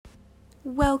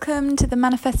Welcome to the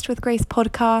Manifest with Grace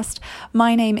podcast.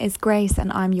 My name is Grace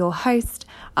and I'm your host.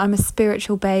 I'm a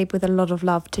spiritual babe with a lot of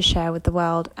love to share with the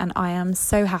world, and I am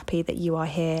so happy that you are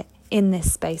here in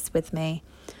this space with me.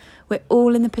 We're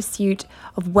all in the pursuit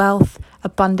of wealth,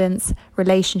 abundance,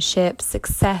 relationships,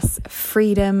 success,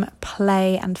 freedom,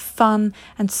 play and fun,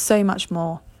 and so much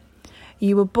more.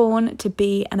 You were born to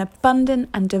be an abundant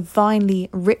and divinely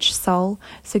rich soul,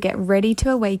 so get ready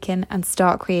to awaken and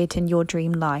start creating your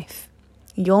dream life.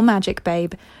 You're magic,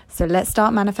 babe. So let's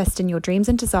start manifesting your dreams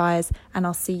and desires, and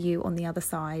I'll see you on the other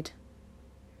side.